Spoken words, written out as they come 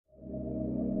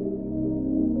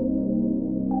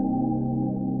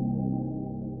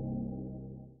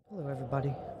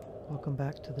everybody. Welcome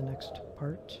back to the next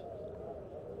part.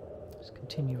 Let's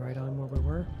continue right on where we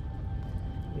were.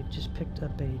 We just picked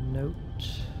up a note,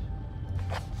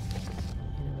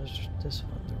 and it was this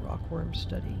one, the rockworm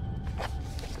study.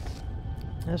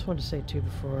 I just wanted to say too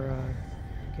before I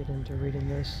get into reading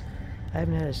this, I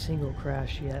haven't had a single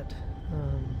crash yet.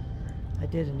 I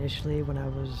did initially when I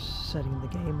was setting the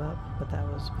game up, but that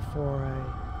was before I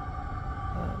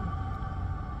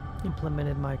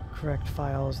implemented my correct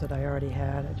files that I already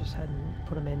had. I just hadn't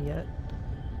put them in yet.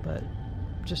 But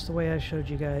just the way I showed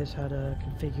you guys how to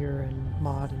configure and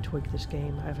mod and tweak this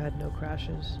game, I've had no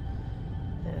crashes.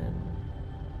 And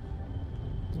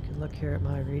you can look here at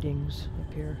my readings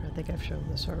up here. I think I've shown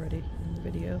this already in the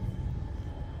video.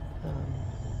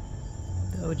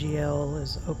 The OGL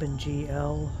is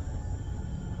OpenGL.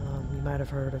 You might have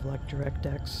heard of like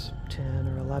DirectX 10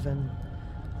 or 11.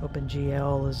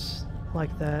 OpenGL is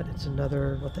like that. It's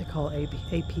another what they call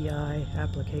API,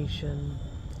 application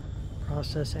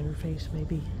process interface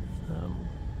maybe.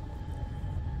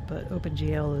 But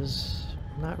OpenGL is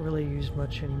not really used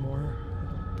much anymore, I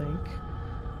don't think.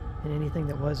 And anything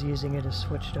that was using it has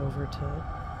switched over to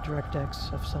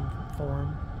DirectX of some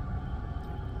form.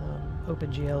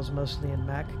 OpenGL is mostly in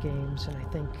Mac games, and I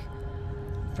think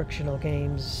Frictional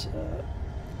Games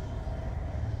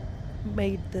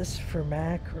made this for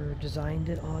Mac or designed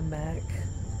it on Mac,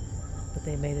 but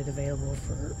they made it available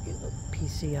for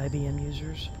PC IBM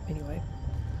users. Anyway,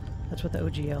 that's what the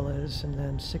OGL is, and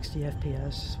then 60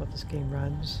 FPS is what this game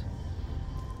runs.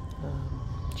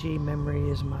 G memory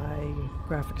is my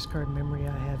graphics card memory.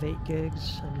 I have 8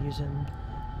 gigs. I'm using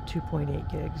 2.8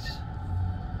 gigs.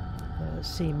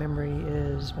 C memory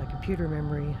is my computer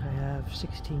memory. I have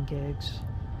 16 gigs,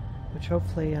 which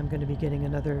hopefully I'm going to be getting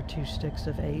another 2 sticks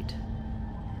of 8,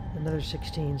 another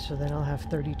 16, so then I'll have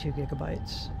 32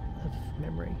 gigabytes of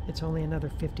memory. It's only another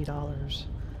 $50.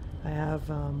 I have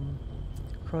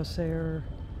Crosshair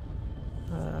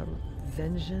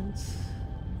Vengeance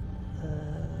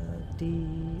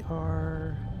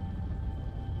DR4,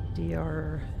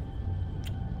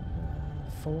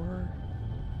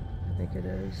 I think it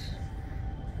is.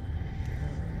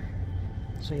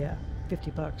 So yeah,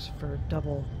 $50 for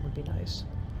double would be nice.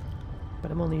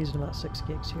 But I'm only using about 6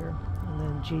 gigs here. And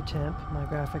then G-Temp, my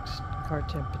graphics card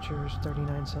temperature is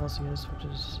 39 Celsius, which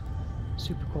is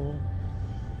super cool.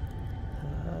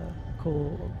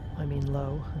 Cool, I mean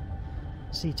low.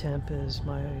 C-Temp is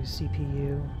my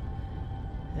CPU,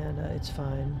 and it's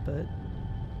fine, but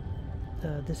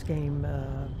this game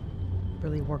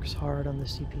really works hard on the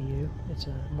CPU. It's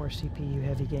a more CPU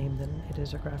heavy game than it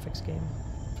is a graphics game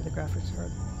for the graphics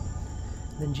card.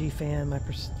 Then G-Fan, my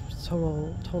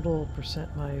total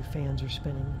percent my fans are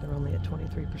spinning, they're only at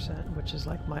 23%, which is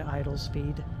like my idle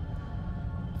speed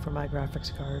for my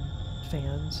graphics card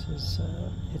fans. Is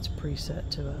it's preset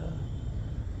to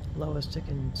lowest it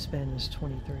can spin is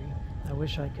 23. I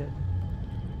wish I could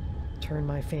turn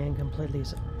my fan completely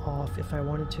off if I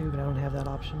wanted to, but I don't have that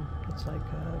option. It's like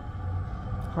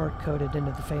hard-coded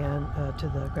into the fan, to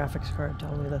the graphics card to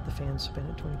only let the fan spin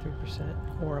at 23%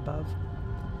 or above.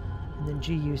 And then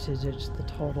G usage is the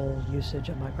total usage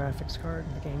of my graphics card.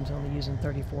 The game's only using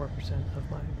 34% of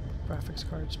my graphics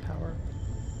card's power.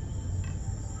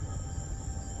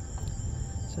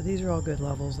 So these are all good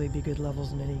levels. They'd be good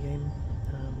levels in any game.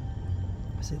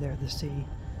 See there, the C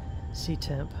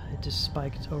temp, it just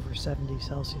spiked over 70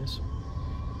 Celsius.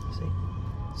 See,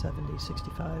 70,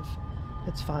 65.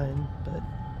 It's fine, but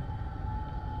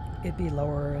it'd be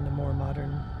lower in a more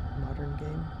modern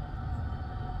game.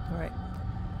 All right.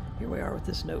 Here we are with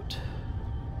this note.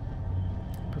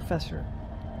 Professor.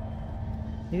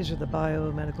 These are the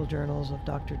biomedical journals of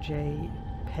Dr. J.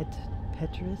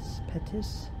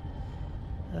 Pettis,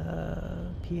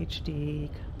 PhD,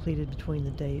 completed between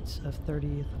the dates of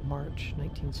 30th of March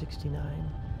 1969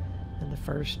 and the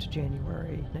 1st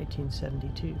January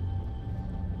 1972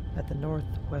 at the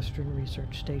Northwestern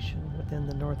Research Station within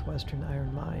the Northwestern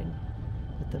Iron Mine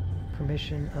with the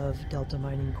permission of Delta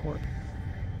Mining Corp.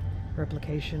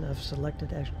 Replication of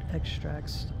selected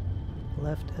extracts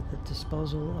left at the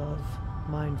disposal of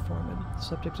mine foreman.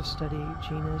 Subject of study,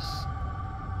 genus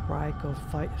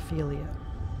Rhycophilia,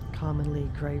 commonly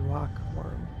gray rock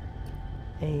worm.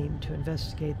 Aim to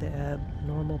investigate the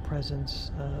abnormal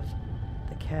presence of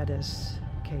the caddis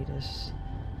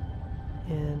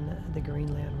in the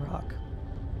Greenland rock.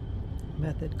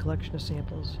 Method, collection of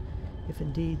samples. If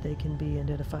indeed they can be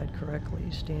identified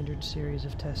correctly, standard series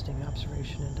of testing,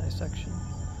 observation, and dissection.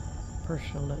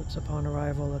 Personal notes. Upon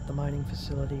arrival at the mining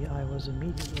facility, I was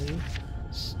immediately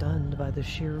stunned by the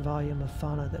sheer volume of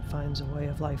fauna that finds a way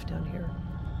of life down here,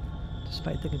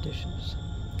 despite the conditions.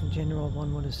 In general,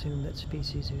 one would assume that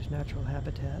species whose natural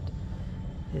habitat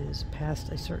is past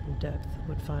a certain depth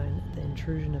would find the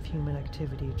intrusion of human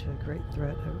activity to a great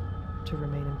threat to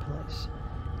remain in place.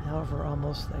 However,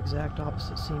 almost the exact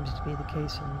opposite seems to be the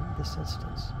case in this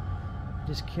instance.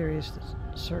 It is curious that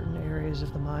certain areas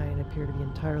of the mind appear to be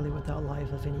entirely without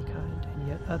life of any kind, and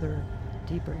yet other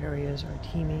deeper areas are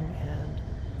teeming, and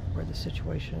were the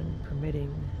situation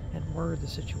permitting,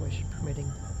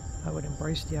 I would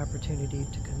embrace the opportunity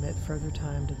to commit further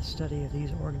time to the study of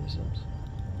these organisms.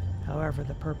 However,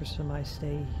 the purpose of my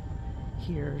stay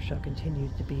here shall continue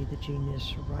to be the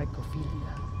genus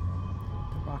Rhycophilia,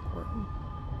 the rockworm.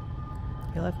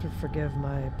 You'll have to forgive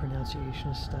my pronunciation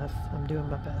of stuff. I'm doing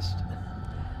my best.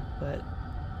 But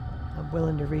I'm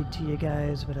willing to read to you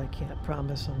guys, but I can't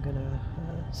promise I'm gonna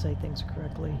say things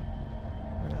correctly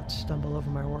or not stumble over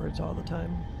my words all the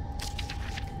time.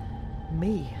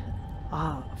 Me.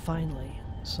 Finally,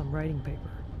 some writing paper.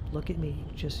 Look at me,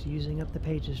 just using up the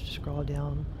pages to scrawl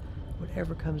down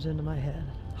whatever comes into my head.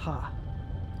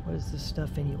 What is this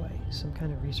stuff anyway? Some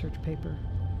kind of research paper?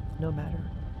 No matter.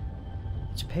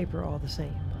 It's paper all the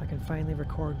same. I can finally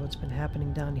record what's been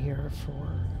happening down here for,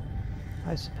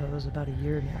 I suppose, about a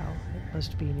year now. It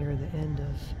must be near the end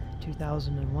of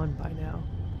 2001 by now.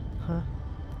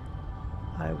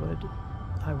 I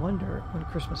wonder when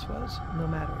Christmas was. No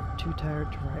matter. Too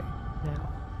tired to write.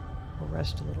 Now, we'll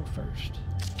rest a little first.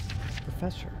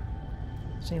 Professor.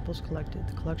 Samples collected.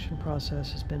 The collection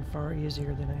process has been far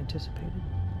easier than I anticipated.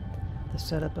 The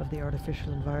setup of the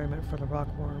artificial environment for the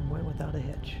rockworm went without a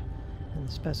hitch, and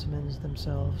the specimens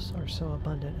themselves are so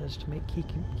abundant as to make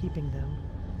keeping them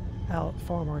out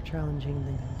far more challenging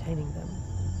than containing them.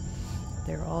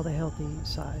 They are all the healthy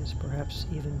size, perhaps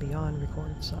even beyond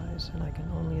recorded size, and I can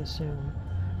only assume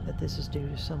that this is due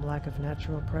to some lack of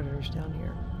natural predators down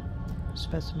here.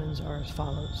 Specimens are as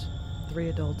follows: 3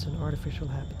 adults in artificial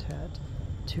habitat,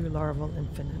 2 larval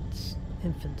infants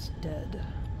dead.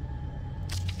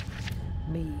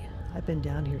 Me. I've been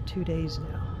down here 2 days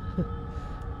now.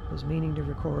 Was meaning to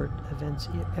record events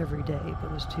every day,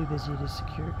 but was too busy to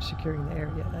securing the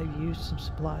area. I've used some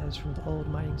supplies from the old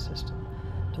mining system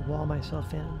to wall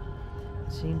myself in.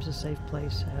 It seems a safe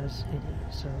place as any,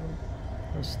 so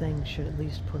those things should at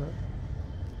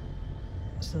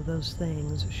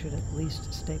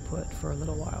least stay put for a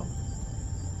little while.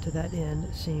 To that end,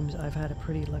 it seems I've had a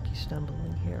pretty lucky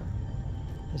stumbling here,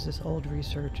 as this old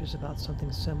research is about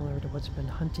something similar to what's been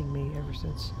hunting me ever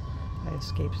since I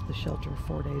escaped the shelter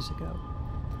 4 days ago.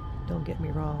 Don't get me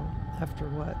wrong, after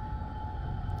what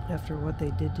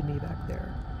they did to me back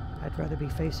there, I'd rather be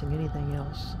facing anything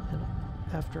else, and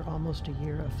after almost a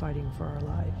year of fighting for our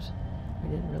lives, we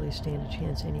didn't really stand a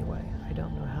chance anyway. I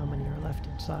don't know how many are left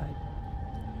inside.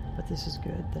 But this is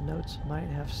good. The notes might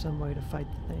have some way to fight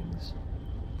the things.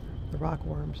 The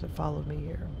rockworms that followed me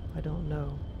here. I don't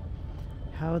know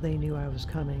how they knew I was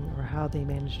coming or how they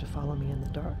managed to follow me in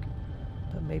the dark.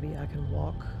 But maybe I can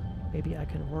work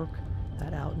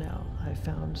that out now. I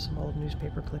found some old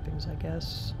newspaper clippings, I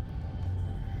guess.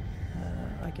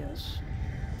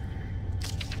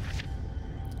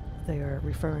 They are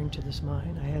referring to this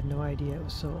mine. I had no idea it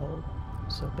was so old,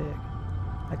 so big.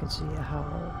 I can see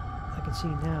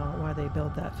now why they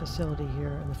built that facility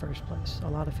here in the first place. A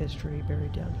lot of history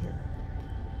buried down here.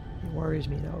 It worries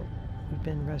me though. We've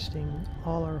been resting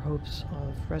all our hopes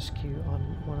of rescue on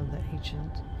one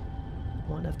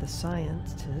of the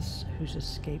scientists who's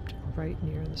escaped right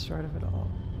near the start of it all.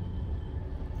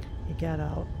 He got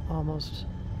out almost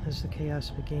as the chaos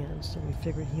began, so we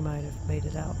figured he might have made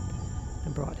it out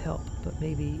and brought help, but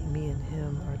maybe me and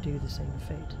him are due the same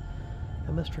fate.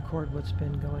 I must record what's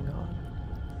been going on,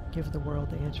 give the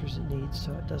world the answers it needs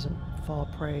so it doesn't fall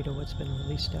prey to what's been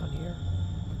released down here.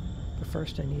 But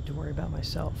first I need to worry about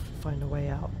myself, find a way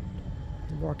out,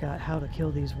 and work out how to kill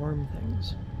these worm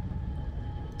things.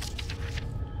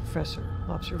 Professor,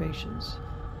 observations.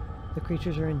 The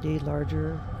creatures are indeed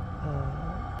larger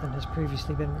than has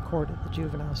previously been recorded. The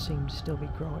juveniles seem to still be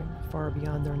growing, far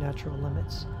beyond their natural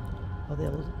limits,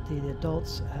 although the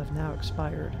adults have now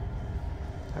expired.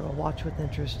 I will watch with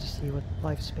interest to see what the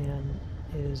lifespan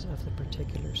is of the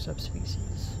particular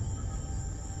subspecies.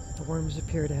 The worms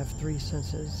appear to have 3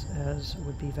 senses, as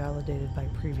would be validated by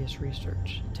previous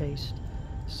research: taste,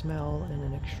 smell, and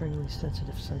an extremely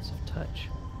sensitive sense of touch,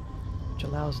 which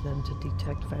allows them to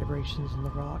detect vibrations in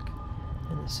the rock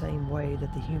in the same way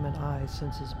that the human eye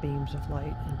senses beams of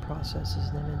light and processes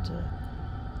them into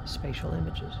spatial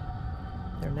images.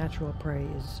 Their natural prey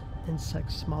is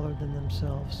insects smaller than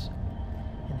themselves,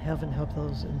 and heaven help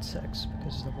those insects,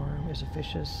 because the worm is a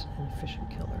vicious and efficient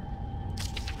killer.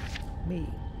 Me.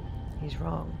 He's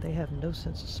wrong. They have no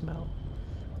sense of smell.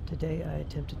 Today I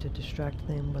attempted to distract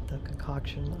them with a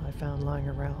concoction I found lying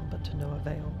around, but to no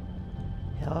avail.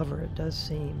 However, it does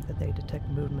seem that they detect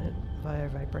movement via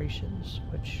vibrations,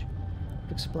 which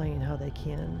would explain how they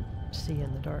can see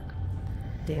in the dark.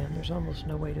 Damn, there's almost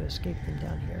no way to escape them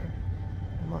down here.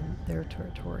 I'm on their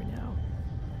territory now.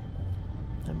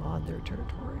 I'm on their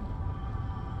territory.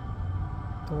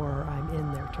 Or I'm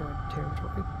in their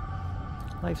territory.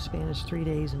 Lifespan is 3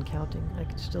 days and counting. I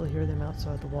can still hear them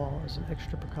outside the wall as an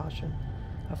extra precaution.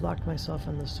 I've locked myself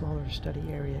in the smaller study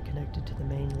area connected to the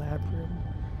main lab room.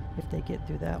 If they get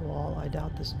through that wall, I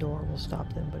doubt this door will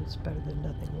stop them, but it's better than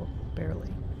nothing.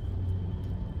 Barely.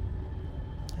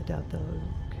 I doubt they'll...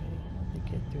 Okay,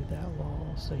 they get through that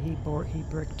wall. So he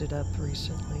bricked it up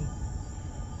recently.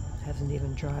 Hasn't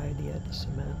even dried yet, the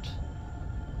cement.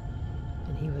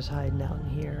 And he was hiding out in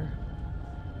here.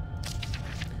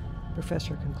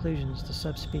 Professor conclusions: the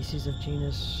subspecies of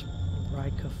genus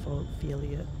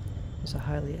Rhicophilia is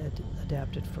highly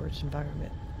adapted for its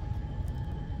environment.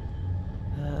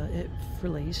 If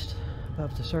released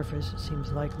above the surface, it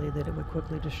seems likely that it would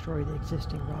quickly destroy the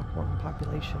existing rockworm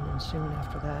population, and soon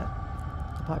after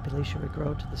that, the population would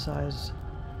grow to the size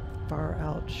far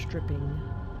outstripping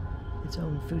its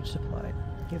own food supply.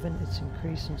 Given its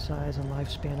increase in size and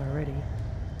lifespan already,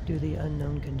 due to the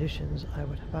unknown conditions, I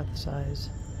would hypothesize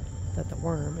that the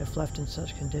worm, if left in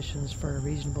such conditions for a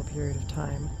reasonable period of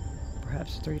time,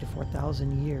 perhaps 3,000 to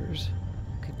 4,000 years,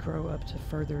 could grow up to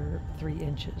further 3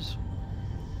 inches.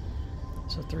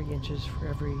 So 3 inches for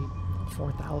every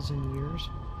 4,000 years.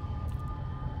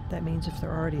 That means if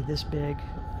they're already this big,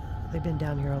 they've been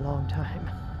down here a long time,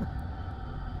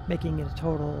 making it a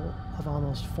total of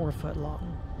almost 4 foot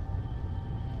long.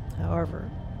 However,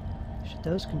 should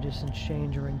those conditions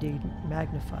change or indeed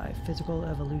magnify, physical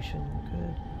evolution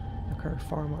could occur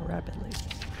far more rapidly.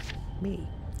 Me,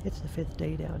 it's the 5th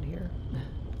day down here,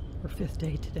 or 5th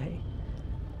day today,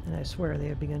 and I swear they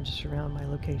have begun to surround my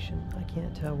location. I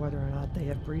can't tell whether or not they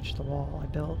have breached the wall I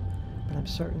built, but I'm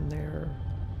certain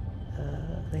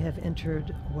they have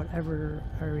entered whatever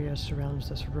area surrounds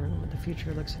this room. The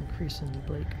future looks increasingly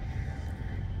bleak.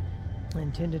 I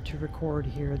intended to record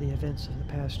here the events of the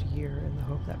past year in the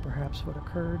hope that perhaps what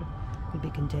occurred would be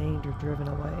contained or driven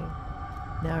away.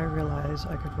 Now I realize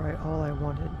I could write all I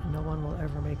wanted, and no one will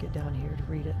ever make it down here to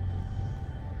read it.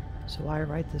 So why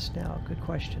write this now? Good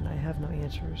question. I have no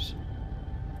answers.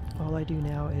 All I do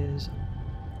know is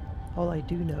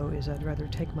I'd rather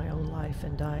take my own life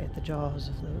and die at the jaws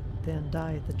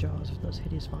of those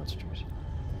hideous monsters.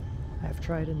 I have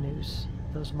tried a noose.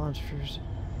 Those monsters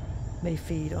may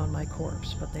feed on my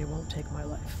corpse, but they won't take my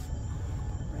life.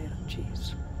 Random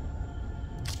cheese.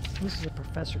 This is a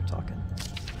professor talking.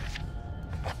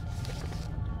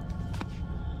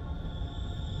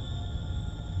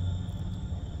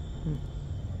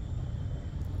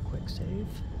 Quick save.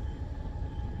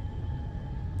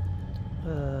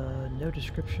 No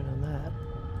description on that.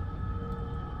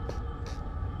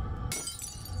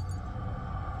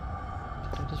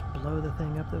 Did I just blow the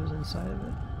thing up that was inside of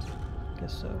it?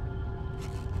 Guess so.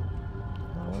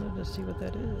 I wanted to see what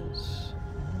that is.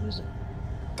 What is it?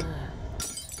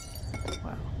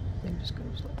 Wow, thing just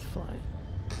goes like flying.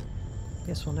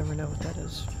 Guess we'll never know what that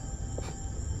is.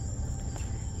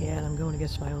 Yeah, and I'm going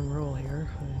against my own rule here.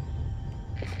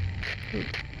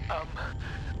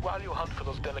 While you hunt for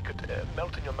those delicate,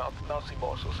 melt-in-your-mouth mousy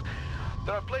morsels,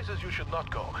 there are places you should not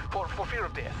go, for fear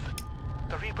of death.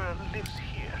 The Reaper lives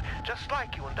here, just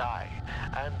like you and I.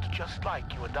 And just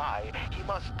like you and I, he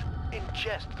must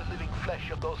ingest the living flesh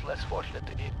of those less fortunate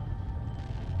than him.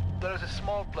 There is a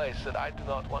small place that I do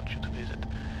not want you to visit,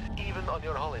 even on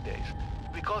your holidays,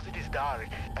 because it is dark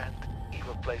and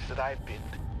evil place that I've been.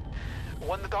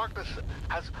 When the darkness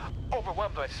has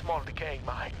overwhelmed my small decaying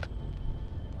mind,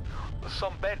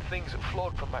 some bad things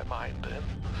flowed from my mind and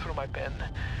through my pen.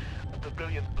 The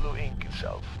brilliant blue ink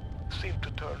itself seemed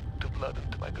to turn to blood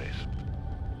into my grace.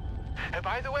 And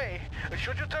by the way,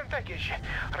 should you turn peckish,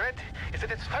 red is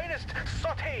at its finest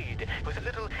sautéed with a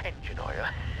little engine oil.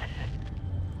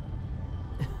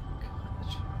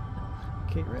 Gosh.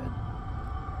 Okay, red.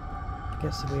 I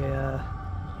guess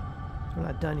we're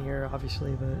not done here,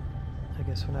 obviously, but I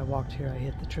guess when I walked here, I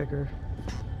hit the trigger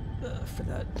for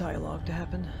that dialogue to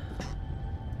happen.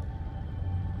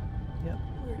 Yep,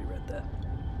 we already read that.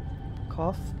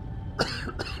 Cough.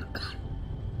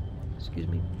 Excuse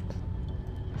me.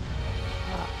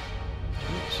 Ah,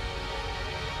 jeez.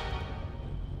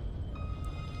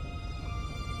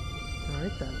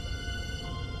 Alright then.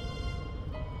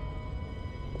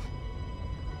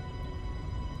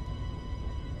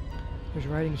 There's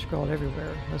writing scrawled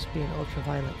everywhere. Must be an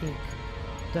ultraviolet ink.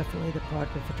 Definitely the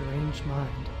product of a deranged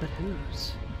mind. But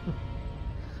whose?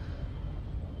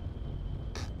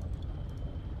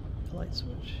 The light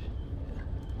switch.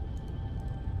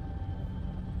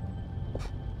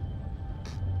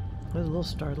 It was a little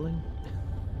startling.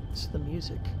 It's the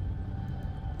music.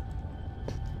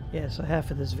 Yeah, so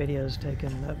half of this video is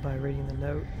taken up by reading the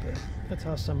note, but that's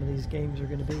how some of these games are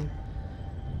going to be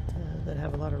that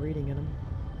have a lot of reading in them.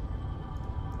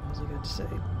 What was I going to say?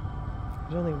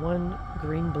 There's only one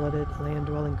green-blooded,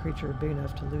 land-dwelling creature big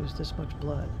enough to lose this much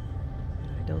blood,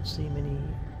 and I don't see many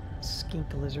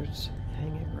skink lizards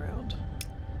hanging around.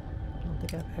 I don't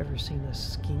think I've ever seen a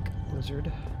skink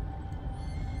lizard.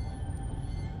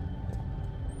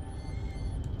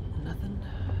 Nothing.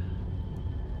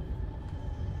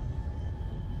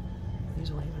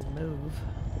 These won't even move.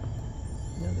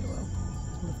 No, they will.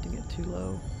 I'm lifting it too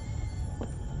low.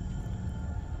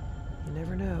 You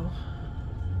never know.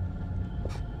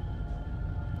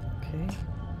 Okay.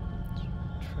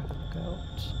 Let's try to look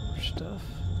out some more stuff.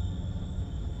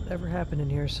 Whatever happened in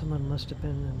here, someone must have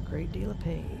been in a great deal of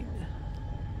pain.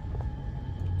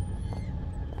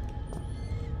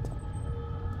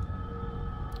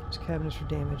 These cabinets are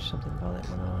damaged. Something violent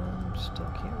went on.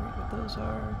 Still can't read what those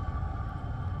are.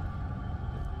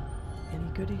 Any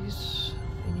goodies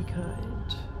of any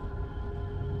kind?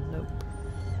 Nope.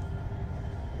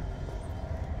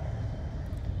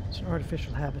 It's an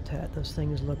artificial habitat. Those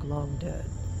things look long dead.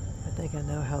 I think I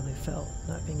know how they felt,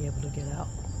 not being able to get out.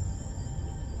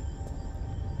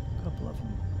 A couple of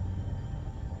them.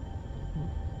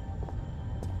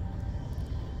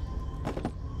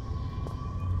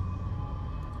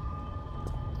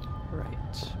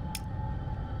 Right.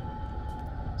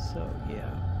 So,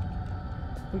 yeah.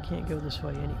 We can't go this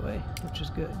way anyway, which is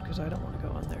good, because I don't want to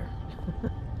go on there.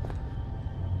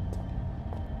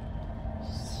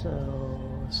 So,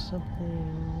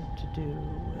 something to do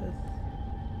with...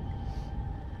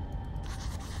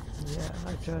 Yeah, I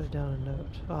jotted down a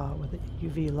note. Ah, with the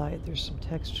UV light, there's some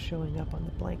text showing up on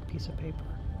the blank piece of paper.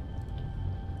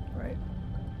 Right.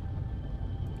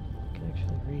 I can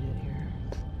actually read it here.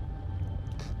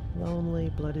 Lonely,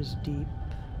 blood is deep.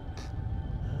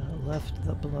 Left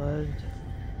the blood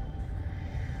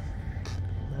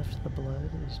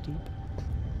is deep.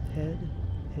 Head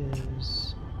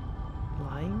is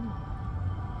lying.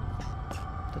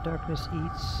 The darkness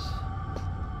eats.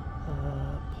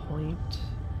 Point.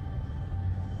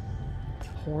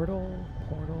 Portal,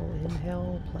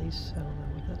 inhale, place, I don't know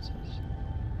what that says.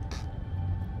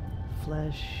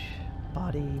 Flesh,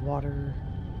 body, water,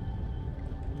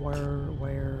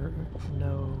 where,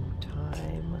 no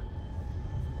time,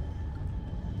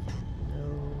 no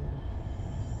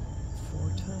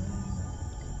foretime,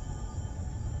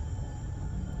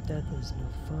 death is no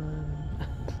fun.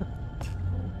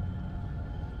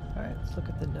 Alright, let's look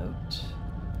at the note.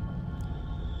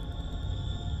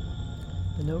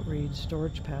 The note reads,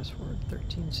 storage password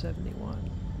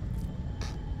 1371.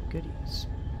 Goodies.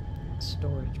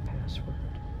 Storage password.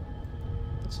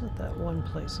 It's not that one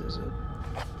place, is it?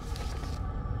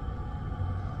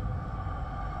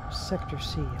 Sector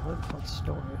C. I look called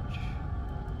storage.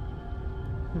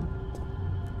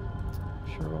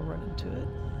 Sure we'll run into it.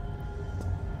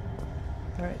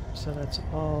 Alright, so that's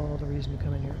all the reason to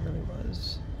come in here really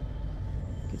was.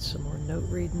 Get some more note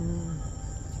reading.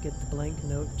 Get the blank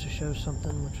note to show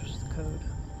something, which was the code.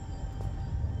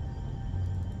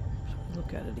 So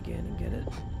look at it again and get it.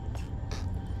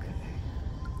 Okay.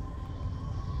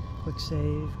 Quick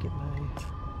save, get my...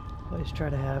 Always try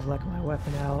to have like my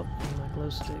weapon out and my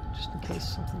glow stick just in case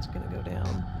something's gonna go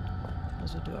down.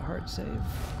 Also do a hard save.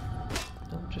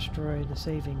 Don't destroy the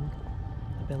saving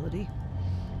ability.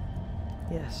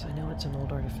 Yes, I know it's an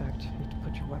old artifact. You have to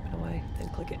put your weapon away, then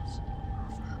click it.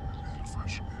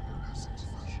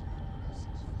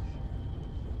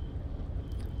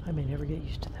 I may never get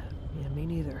used to that. Yeah, me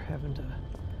neither, having to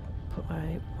put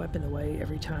my weapon away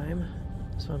every time,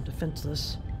 so I'm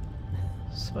defenseless,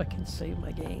 so I can save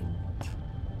my game.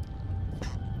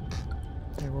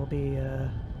 There will be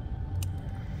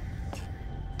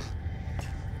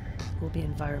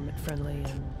environment friendly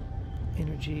and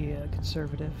energy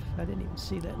conservative. I didn't even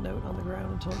see that note on the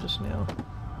ground until just now.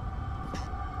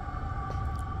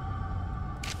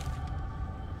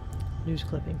 News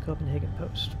clipping, Copenhagen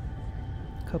Post.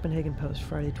 Copenhagen Post,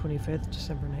 Friday 25th,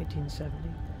 December 1970.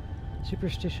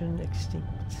 Superstition extinct.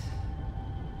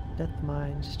 Death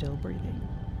mine still breathing.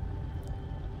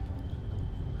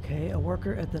 Okay, a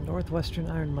worker at the northwestern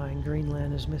iron mine,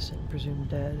 Greenland, is missing, presumed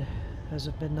dead. As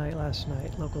of midnight last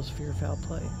night, locals fear foul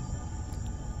play.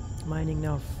 Mining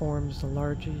now forms the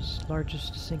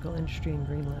largest single industry in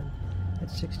Greenland. At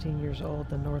 16 years old,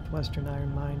 the Northwestern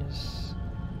Iron Mine is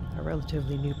a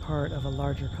relatively new part of a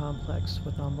larger complex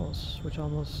which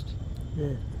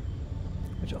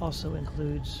also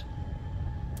includes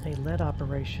a lead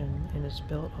operation and is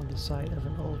built on the site of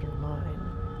an older mine,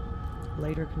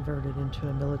 later converted into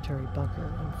a military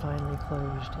bunker and finally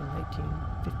closed in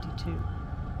 1952.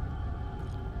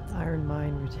 The iron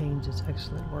mine retains its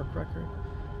excellent work record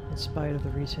in spite of the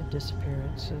recent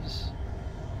disappearances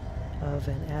of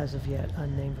an as of yet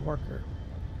unnamed worker.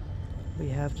 We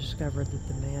have discovered that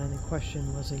the man in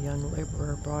question was a young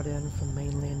laborer brought in from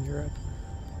mainland Europe,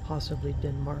 possibly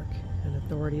Denmark, and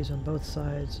authorities on both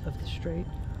sides of the strait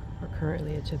are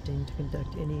currently attempting to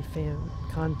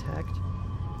contact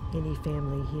any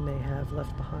family he may have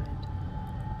left behind.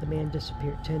 The man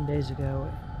disappeared 10 days ago,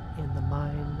 and the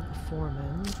mine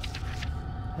foreman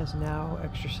has now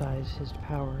exercised his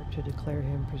power to declare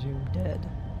him presumed dead.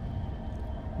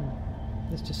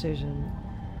 This decision,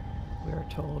 we are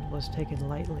told, was not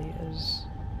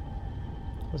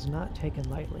taken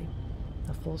lightly.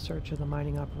 A full search of the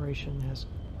mining operation has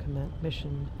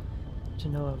commissioned to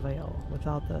no avail.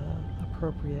 Without the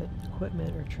appropriate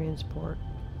equipment or transport,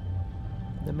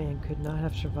 the man could not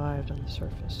have survived on the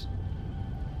surface.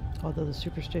 Although the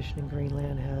superstition in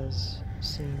Greenland has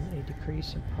seen a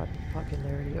decrease in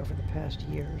popularity over the past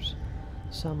years,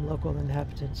 some local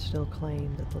inhabitants still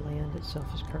claim that the land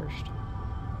itself is cursed.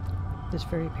 This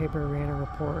very paper ran a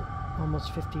report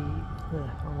almost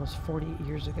 40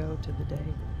 years ago to the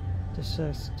day,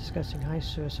 discussing high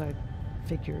suicide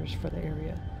figures for the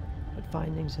area, but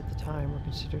findings at the time were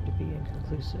considered to be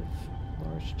inconclusive.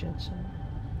 Lars Jensen.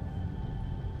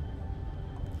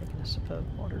 Taking a sip of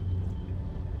water.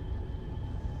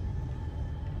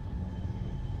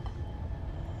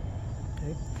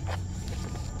 Okay.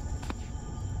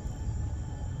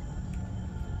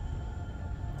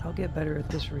 I'll get better at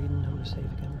this reading. I'm going to save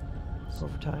again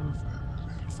over time.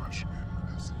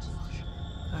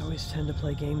 I always tend to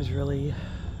play games really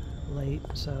late,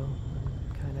 so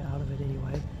I'm kind of out of it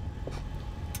anyway.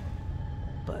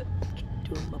 But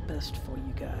doing my best for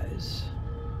you guys.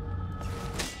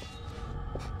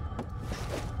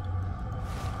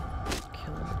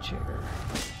 Killing the chair.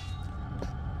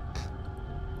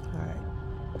 Alright.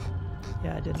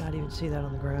 Yeah, I did not even see that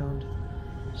on the ground.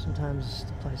 Sometimes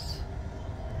the place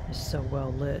is so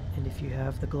well lit, and if you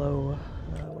have the glow,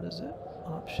 what is it?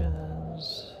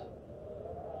 Options,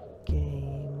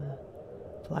 game,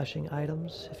 flashing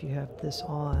items. If you have this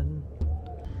on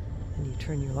and you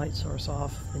turn your light source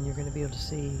off, then you're going to be able to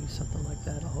see something like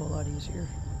that a whole lot easier.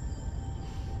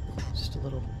 Just a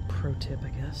little pro tip, I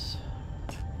guess,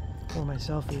 for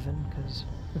myself even, because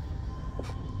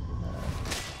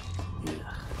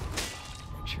yeah,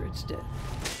 make sure it's dead.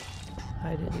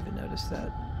 I didn't even notice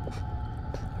that.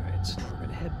 Alright, so now we're going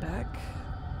to head back.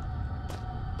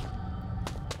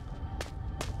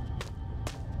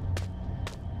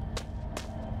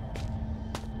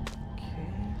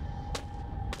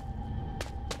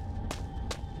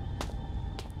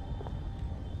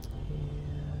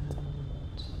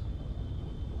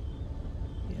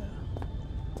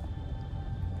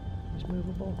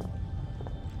 Movable.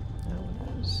 That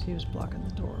one is. He was blocking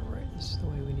the door, right? This is the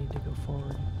way we need to go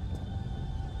forward.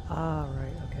 Ah,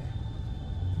 right, okay.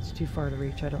 It's too far to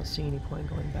reach. I don't see any point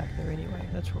going back there anyway.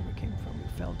 That's where we came from. We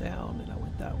fell down and I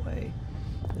went that way.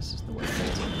 This is the way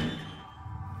forward.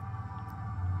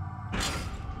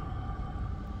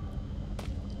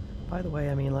 By the way,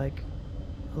 I mean, like,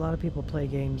 a lot of people play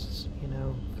games, you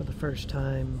know, for the first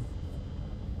time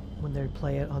when they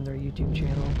play it on their YouTube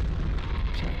channel.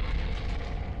 Sorry.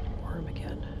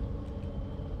 Again.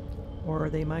 Or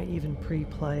they might even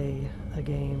pre-play a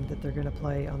game that they're going to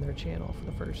play on their channel for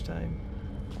the first time.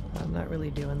 I'm not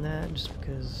really doing that just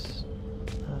because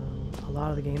a lot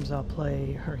of the games I'll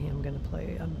play or I'm going to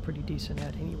play I'm pretty decent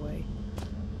at anyway.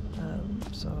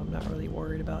 So I'm not really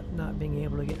worried about not being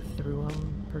able to get through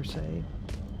them per se.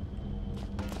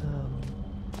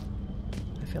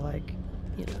 I feel like,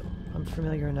 you know, I'm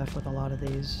familiar enough with a lot of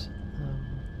these.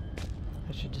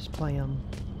 I should just play them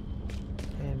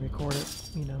and record it,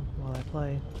 you know, while I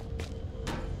play.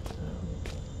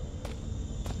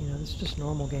 You know, this is just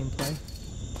normal gameplay.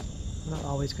 I'm not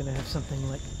always going to have something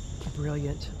like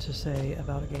brilliant to say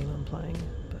about a game I'm playing,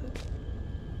 but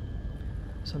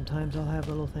sometimes I'll have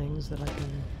little things that I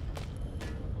can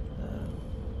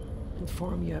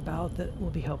inform you about that will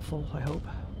be helpful, I hope.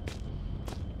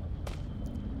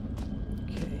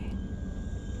 Okay.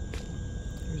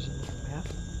 Here's a map.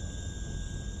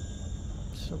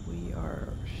 So we are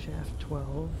shaft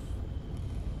 12.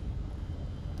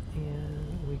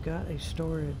 And we got a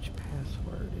storage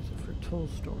password. Is it for tool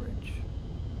storage?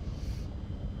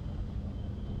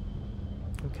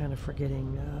 I'm kind of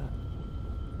forgetting.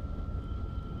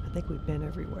 I think we've been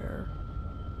everywhere.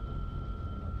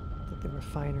 I think the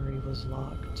refinery was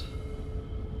locked.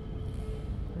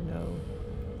 Or no,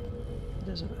 it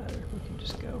doesn't matter. We can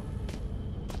just go.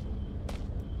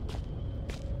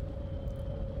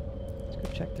 Let's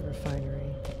go check the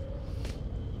refinery.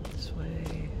 This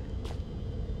way.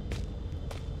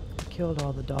 I killed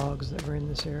all the dogs that were in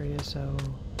this area, so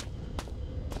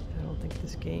I don't think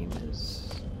this game is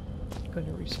going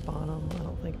to respawn them. I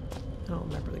don't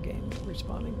remember the game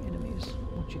respawning enemies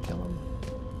once you kill them.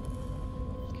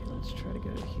 Okay, let's try to go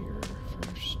to here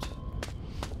first.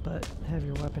 But have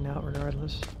your weapon out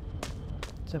regardless.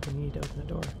 Except when you need to open the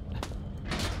door.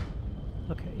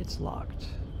 Okay, it's locked.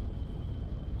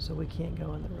 So we can't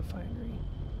go in the refinery.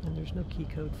 And there's no key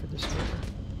code for this door.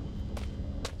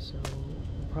 So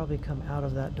we'll probably come out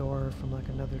of that door from like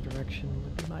another direction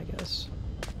would be my guess.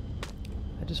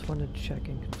 I just wanted to check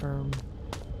and confirm.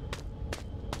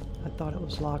 I thought it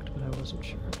was locked, but I wasn't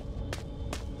sure.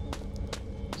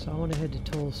 So I want to head to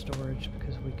tool storage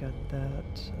because we got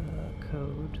that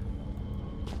code.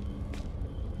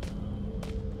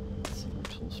 Let's see where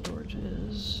tool storage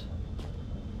is.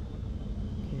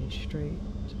 Okay, straight,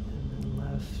 and then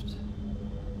left,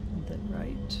 and then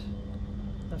right.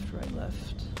 Left, right,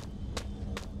 left.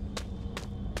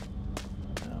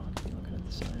 Oh, I could be looking at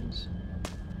the signs.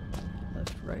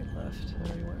 Left, right, left.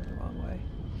 Oh, you went the wrong way.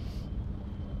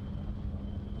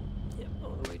 Yep,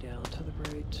 all the way down to the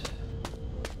right.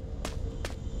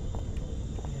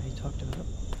 Yeah, he talked about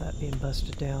that being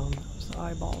busted down. It was the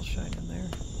eyeballs shining there.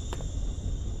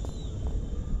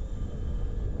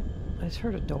 I just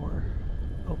heard a door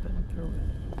open.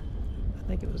 I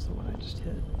think it was the one I just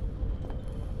hit.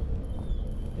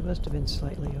 It must have been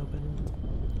slightly open.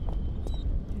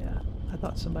 Yeah, I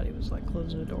thought somebody was like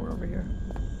closing a door over here.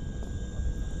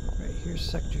 Right, here's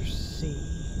Sector C.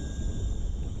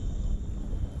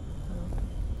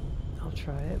 I'll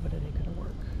try it, but it ain't gonna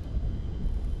work.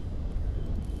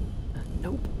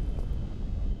 Nope.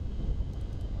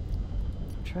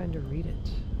 I'm trying to read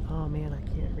it. Oh man, I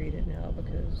can't read it now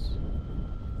because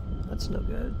that's no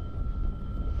good.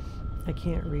 I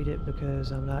can't read it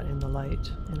because I'm not in the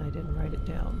light and I didn't write it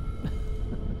down.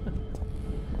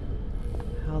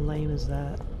 How lame is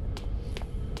that?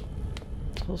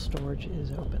 Tool storage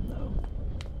is open though.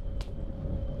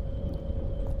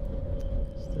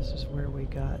 So this is where we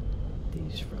got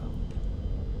these from.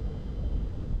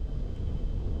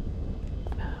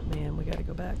 Oh, man, we gotta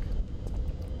go back.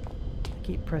 I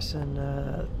keep pressing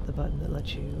the button that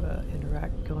lets you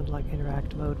go into like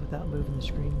interact mode without moving the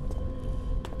screen.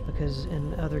 Because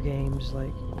in other games,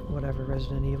 like whatever,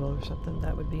 Resident Evil or something,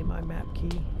 that would be my map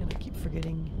key, and I keep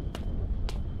forgetting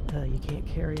you can't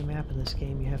carry a map in this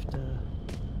game. You have to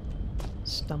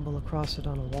stumble across it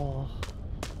on a wall.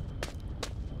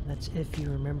 That's if you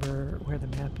remember where the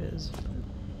map is.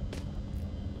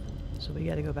 So we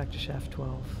gotta go back to shaft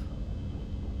 12.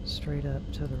 Straight up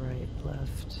to the right,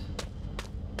 left.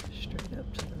 Straight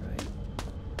up to the right.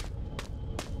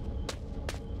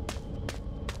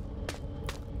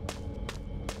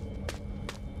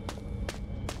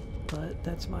 But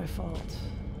that's my fault.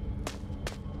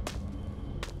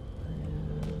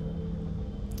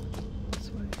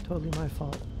 This way, totally my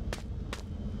fault.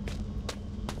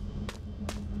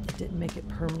 It didn't make it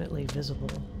permanently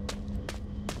visible.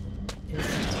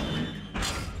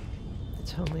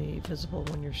 It's only visible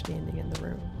when you're standing in the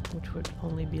room, which would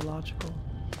only be logical.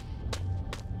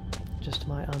 Just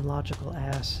my unlogical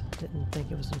ass didn't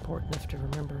think it was important enough to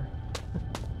remember.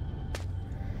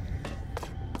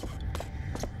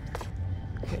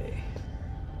 Okay,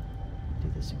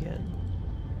 do this again.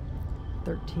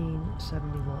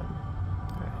 1371. All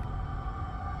right.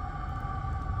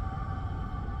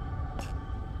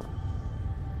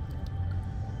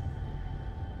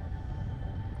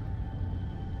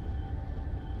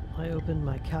 I opened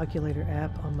my calculator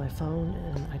app on my phone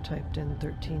and I typed in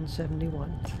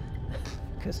 1371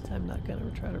 because I'm not going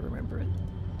to try to remember it.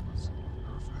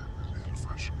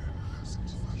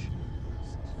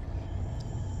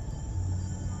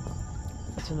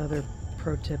 That's another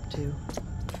pro tip too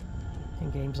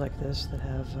in games like this that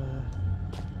have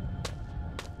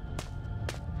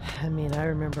I mean, I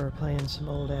remember playing some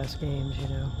old ass games, you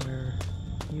know, where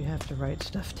you have to write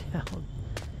stuff down.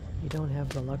 You don't have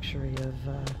the luxury of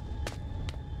a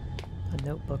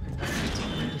notebook or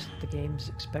nothing. Just the games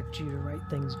expect you to write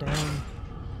things down.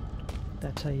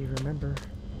 That's how you remember.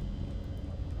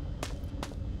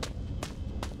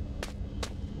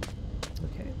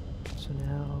 Okay, so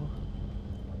now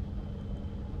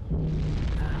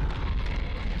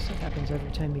It happens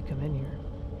every time you come in here.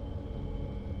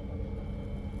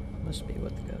 Must be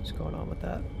what's going on with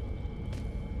that.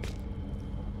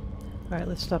 Alright,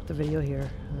 let's stop the video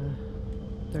here.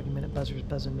 30-minute buzzer's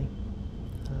buzzing me.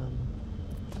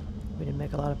 We didn't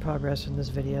make a lot of progress in this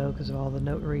video because of all the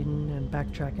note reading and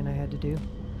backtracking I had to do.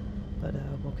 But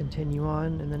we'll continue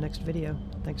on in the next video.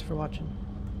 Thanks for watching.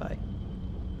 Bye.